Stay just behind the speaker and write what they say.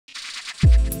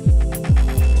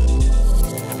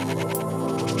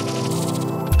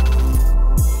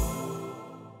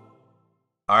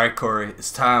Alright, Corey,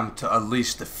 it's time to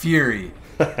unleash the fury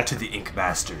to the Ink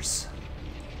Masters.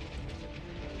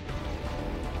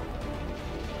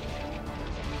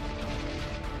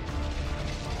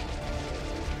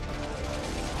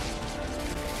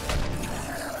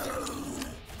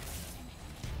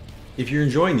 If you're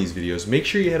enjoying these videos, make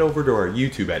sure you head over to our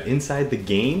YouTube at Inside the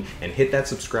Game and hit that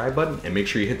subscribe button, and make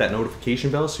sure you hit that notification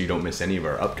bell so you don't miss any of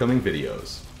our upcoming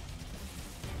videos.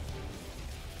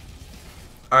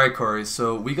 Alright, Corey,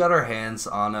 so we got our hands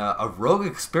on a rogue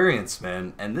experience,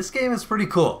 man, and this game is pretty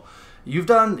cool.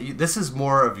 This is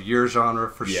more of your genre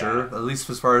for sure, at least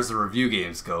as far as the review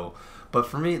games go. But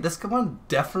for me, this one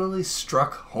definitely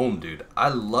struck home, dude. I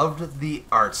loved the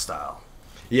art style.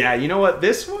 Yeah, you know what?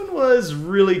 This one was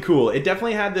really cool. It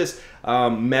definitely had this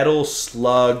metal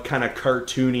slug kind of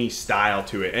cartoony style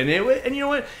to it, and you know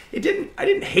what? I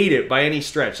didn't hate it by any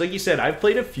stretch. Like you said, I've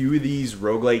played a few of these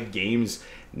roguelike games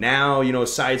now, you know,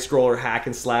 side scroller, hack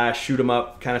and slash, shoot 'em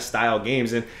up kind of style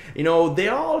games, and you know, they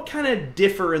all kind of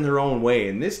differ in their own way.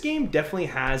 And this game definitely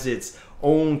has its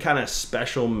own kind of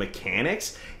special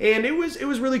mechanics, and it was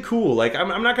really cool. Like, I'm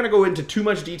not going to go into too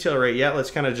much detail right yet.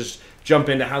 Let's kind of just jump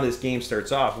into how this game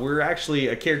starts off. We're actually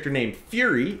a character named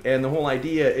Fury, and the whole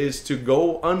idea is to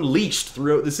go unleashed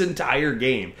throughout this entire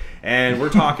game. And we're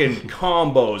talking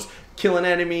combos, killing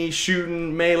enemies,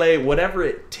 shooting, melee, whatever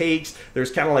it takes.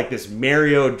 There's kind of like this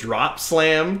Mario drop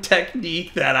slam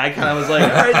technique that I kind of was like,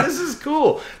 all right, this is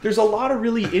cool. There's a lot of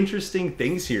really interesting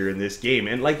things here in this game.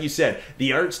 And like you said,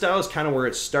 the art style is kind of where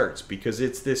it starts, because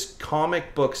it's this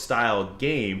comic book style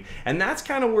game. And that's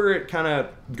kind of where it kind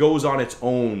of goes on its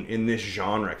own in this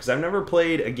genre, because I've never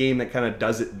played a game that kind of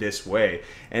does it this way.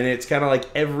 And it's kind of like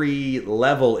every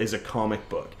level is a comic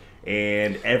book,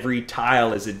 and every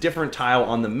tile is a different tile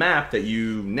on the map that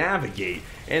you navigate,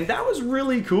 and that was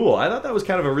really cool. I thought that was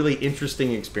kind of a really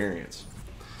interesting experience.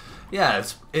 Yeah,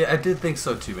 I did think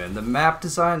so too, man. The map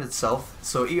design itself,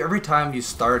 so every time you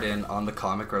start in on the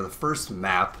comic or the first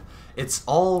map, it's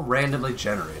all randomly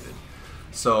generated.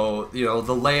 So, you know,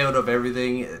 the layout of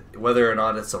everything, whether or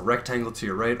not it's a rectangle to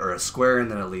your right or a square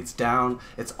and then it leads down,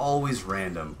 it's always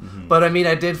random. Mm-hmm. But I mean,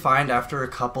 I did find after a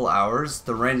couple hours,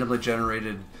 the randomly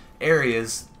generated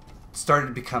areas started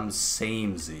to become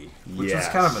samey, which was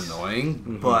kind of annoying.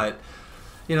 Mm-hmm. But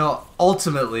you know,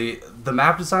 ultimately the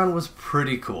map design was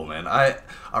pretty cool, man. I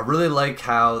really like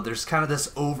how there's kind of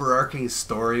this overarching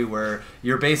story where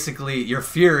you're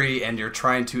Fury and you're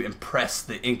trying to impress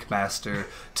the Ink Master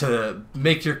to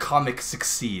make your comic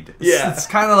succeed. It's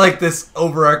kind of like this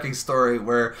overarching story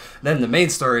where then the main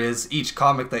story is each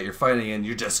comic that you're fighting in,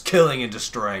 you're just killing and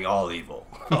destroying all evil.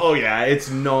 Oh yeah, it's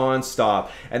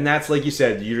non-stop. And that's, like you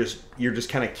said, you're just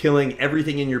kind of killing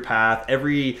everything in your path.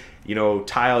 Every, you know,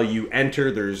 tile you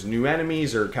enter, there's new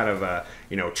enemies or kind of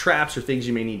you know, traps or things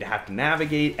you may need to have to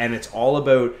navigate, and it's all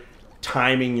about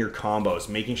timing your combos,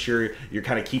 making sure you're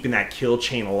kind of keeping that kill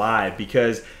chain alive,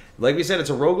 because like we said, it's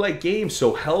a roguelike game,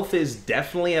 so health is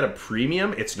definitely at a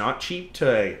premium. It's not cheap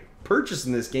to purchase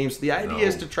in this game, so the idea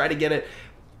is to try to get it,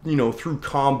 you know, through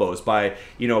combos by,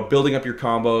 you know, building up your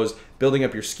combos, building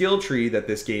up your skill tree that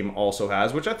this game also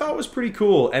has, which I thought was pretty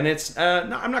cool. And it's,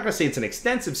 I'm not going to say it's an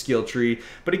extensive skill tree,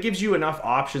 but it gives you enough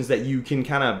options that you can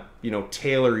kind of, you know,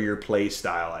 tailor your play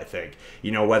style, I think. You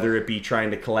know, whether it be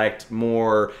trying to collect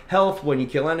more health when you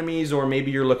kill enemies, or maybe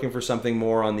you're looking for something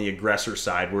more on the aggressor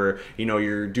side where, you know,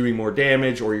 you're doing more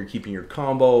damage or you're keeping your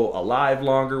combo alive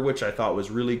longer, which I thought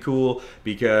was really cool,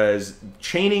 because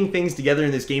chaining things together in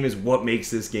this game is what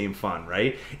makes this game fun,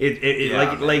 right?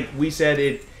 Like we said,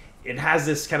 it has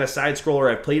this kind of side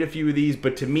scroller. I've played a few of these,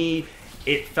 but to me,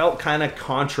 it felt kind of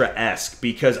Contra-esque,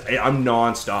 because I'm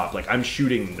non-stop. Like, I'm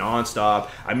shooting non-stop.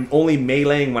 I'm only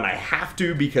meleeing when I have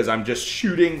to, because I'm just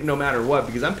shooting no matter what,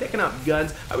 because I'm picking up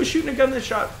guns. I was shooting a gun that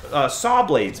shot saw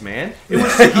blades, man. It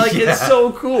was like, it's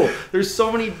so cool. There's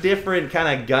so many different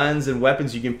kind of guns and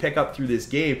weapons you can pick up through this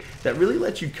game that really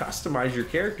let you customize your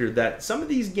character that some of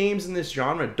these games in this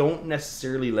genre don't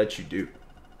necessarily let you do.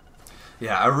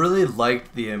 Yeah, I really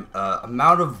liked the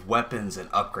amount of weapons and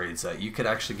upgrades that you could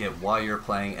actually get while you're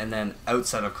playing, and then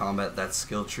outside of combat, that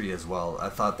skill tree as well. I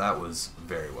thought that was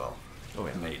very well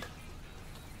made.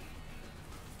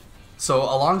 So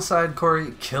alongside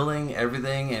Corey killing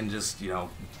everything and just, you know,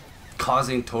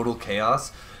 causing total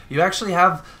chaos, you actually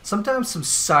have sometimes some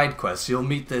side quests. You'll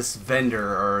meet this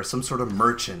vendor or some sort of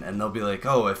merchant, and they'll be like,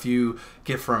 oh, if you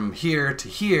get from here to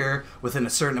here within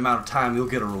a certain amount of time, you'll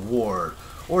get a reward.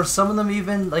 Or some of them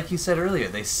even, like you said earlier,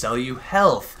 they sell you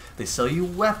health, they sell you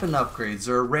weapon upgrades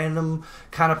or random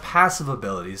kind of passive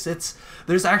abilities.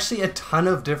 There's actually a ton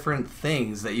of different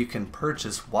things that you can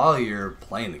purchase while you're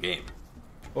playing the game.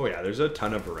 Oh yeah, there's a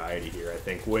ton of variety here, I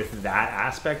think, with that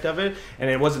aspect of it, and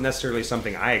it wasn't necessarily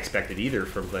something I expected either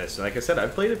from this. Like I said,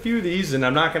 I've played a few of these, and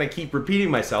I'm not going to keep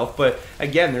repeating myself, but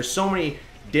again, there's so many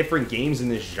different games in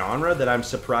this genre that I'm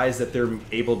surprised that they're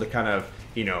able to kind of,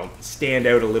 you know, stand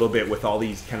out a little bit with all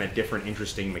these kind of different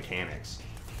interesting mechanics.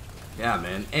 Yeah,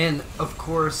 man. And of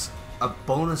course, a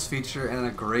bonus feature and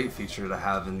a great feature to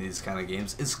have in these kind of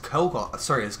games is co-op.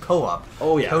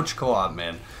 Oh yeah, Couch co-op,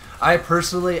 man. I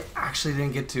personally actually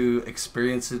didn't get to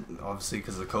experience it, obviously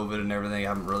because of COVID and everything. I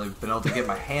haven't really been able to get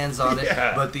my hands on it,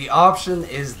 Yeah. but the option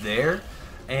is there.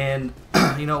 And,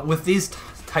 you know, with these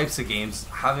types of games,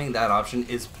 having that option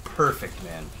is perfect,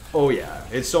 man. Oh yeah,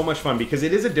 it's so much fun because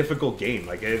it is a difficult game.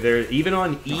 Like they're even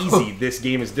on easy, this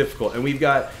game is difficult, and we've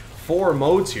got 4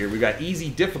 modes here. We've got easy,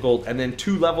 difficult, and then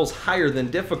 2 levels higher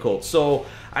than difficult. So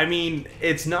I mean,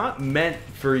 it's not meant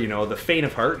for, you know, the faint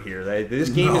of heart here. This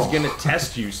game is going to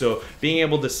test you. So being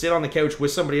able to sit on the couch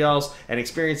with somebody else and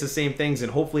experience the same things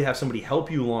and hopefully have somebody help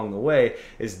you along the way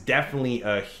is definitely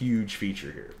a huge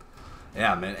feature here.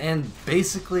 Yeah, man. And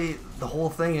basically, the whole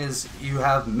thing is you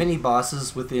have mini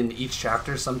bosses within each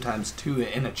chapter, sometimes 2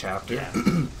 in a chapter.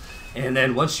 Yeah. And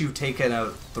then once you've taken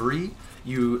out 3,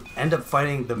 you end up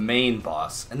fighting the main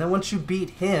boss. And then once you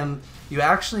beat him, you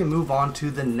actually move on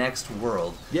to the next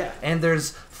world. Yeah. And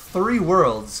there's 3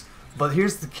 worlds, but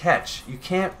here's the catch. You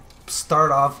can't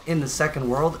start off in the second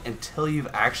world until you've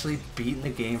actually beaten the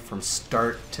game from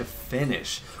start to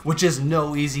finish, which is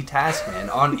no easy task, man.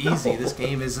 On easy, this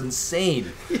game is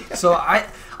insane. Yeah. So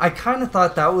I kind of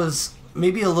thought that was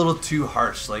maybe a little too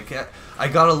harsh. Like, I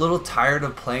got a little tired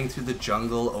of playing through the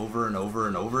jungle over and over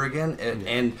and over again,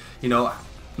 and you know,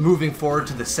 moving forward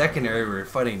to the second area where you're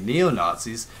fighting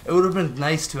neo-Nazis, it would have been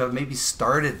nice to have maybe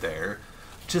started there,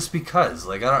 just because,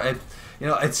 like, you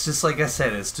know, it's just like I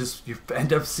said, it's just you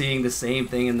end up seeing the same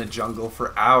thing in the jungle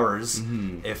for hours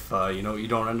if you know, you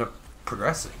don't end up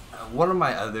progressing. One of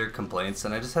my other complaints,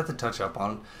 and I just have to touch up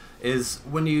on, is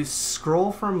when you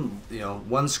scroll from, you know,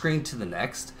 one screen to the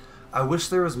next. I wish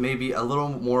there was maybe a little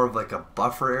more of like a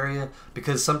buffer area,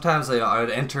 because sometimes I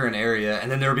would enter an area and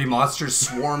then there would be monsters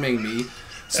swarming me.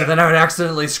 So then I would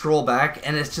accidentally scroll back,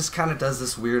 and it just kind of does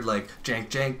this weird, like, jank,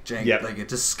 jank, jank. Yep. Like, it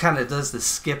just kind of does the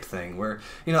skip thing where,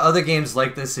 you know, other games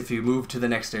like this, if you move to the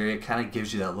next area, it kind of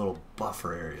gives you that little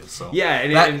buffer area. So yeah,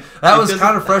 and that was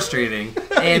kind of frustrating.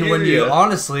 And when you, yeah.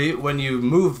 honestly, when you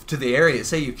move to the area,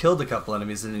 say you killed a couple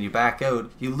enemies and then you back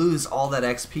out, you lose all that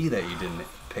XP that you didn't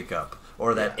pick up,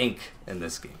 or that ink in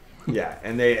this game. Yeah,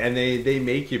 and they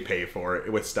make you pay for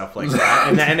it with stuff like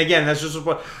that. And again, that's just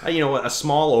what, you know, a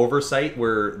small oversight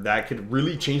where that could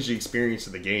really change the experience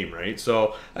of the game, right?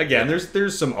 So again,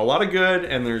 there's a lot of good,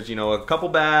 and there's, you know, a couple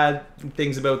bad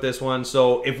things about this one.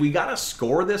 So if we gotta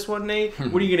score this one, Nate,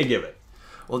 what are you gonna give it?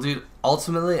 Well, dude,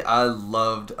 ultimately, I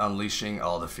loved unleashing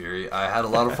all the fury. I had a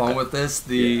lot of fun with this.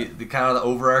 The kind of the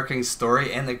overarching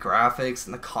story and the graphics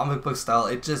and the comic book style,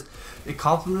 it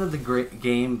complemented the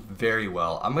game very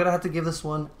well. I'm gonna have to give this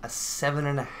one a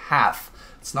 7.5.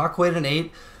 It's not quite an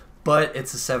 8, but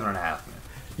it's a 7.5, man.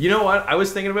 You know what? I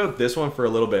was thinking about this one for a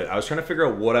little bit. I was trying to figure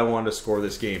out what I wanted to score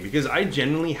this game, because I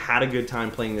genuinely had a good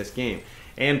time playing this game.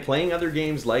 And playing other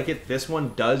games like it, this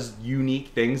one does unique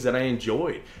things that I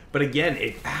enjoyed. But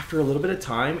again, after a little bit of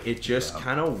time, it just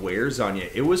kind of wears on you.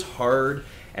 It was hard,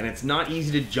 and it's not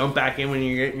easy to jump back in when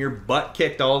you're getting your butt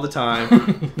kicked all the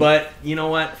time. But you know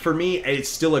what? For me, it's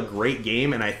still a great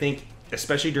game, and I think,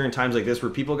 especially during times like this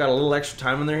where people got a little extra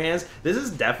time on their hands, this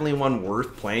is definitely one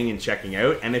worth playing and checking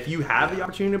out. And if you have the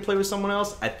opportunity to play with someone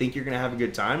else, I think you're going to have a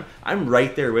good time. I'm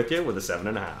right there with you with a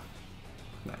 7.5.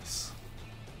 Nice.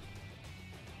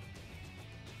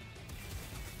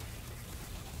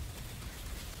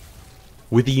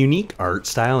 With a unique art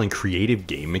style and creative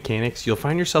game mechanics, you'll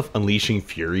find yourself unleashing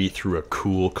fury through a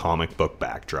cool comic book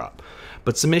backdrop.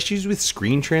 But some issues with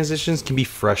screen transitions can be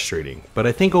frustrating, but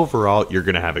I think overall you're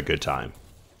going to have a good time.